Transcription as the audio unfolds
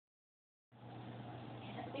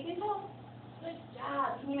can go. Good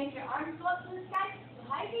job. Can you make your arms go up to the sky? So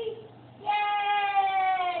high feet.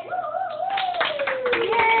 Yay! Woo, woo, woo!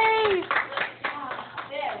 Yay! Good job.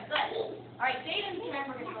 There, good. All right, Jaden's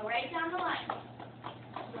turn. We're going to go right down the line.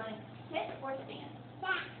 You want to sit or stand?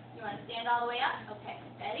 You want to stand all the way up? Okay.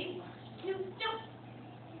 Ready? 1, 2, jump.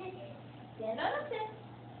 Stand on up there.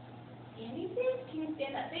 Standing big. Can you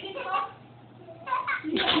stand up big and tall?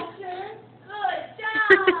 Yeah, sure. Good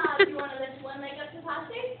job. You want to lift one leg up to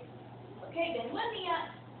posture? Okay, bend one knee up.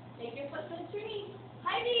 Take your foot to your knee.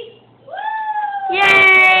 High knee. Woo!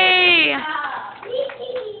 Yay!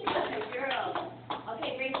 Good girl.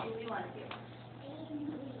 Okay, Grace, what do you want to do?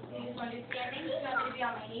 You just want to do standing? You want me to be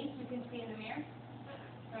on my knees so you can see in the mirror?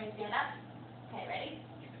 You want me to stand up? Okay, ready?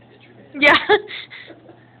 Yeah.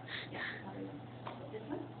 This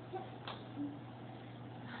one?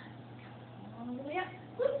 All the way up.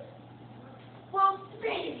 Whoop. Well,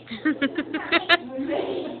 straight.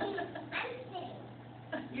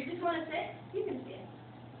 You just want to sit? You can stand.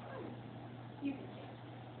 You can stand.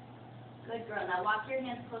 Good girl. Now walk your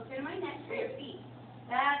hands closer to my neck for your feet.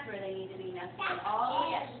 That's where they need to be. Now stand all the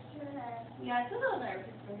way up. Yeah, it's a little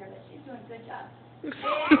nervous for her, but she's doing a good job. Very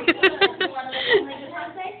good. You want to lift one leg to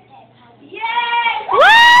posture? Yay!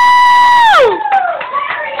 Woo!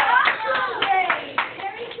 Very awesome! Yay!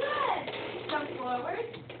 Very good. Come forward.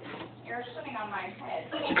 You're sitting on my head.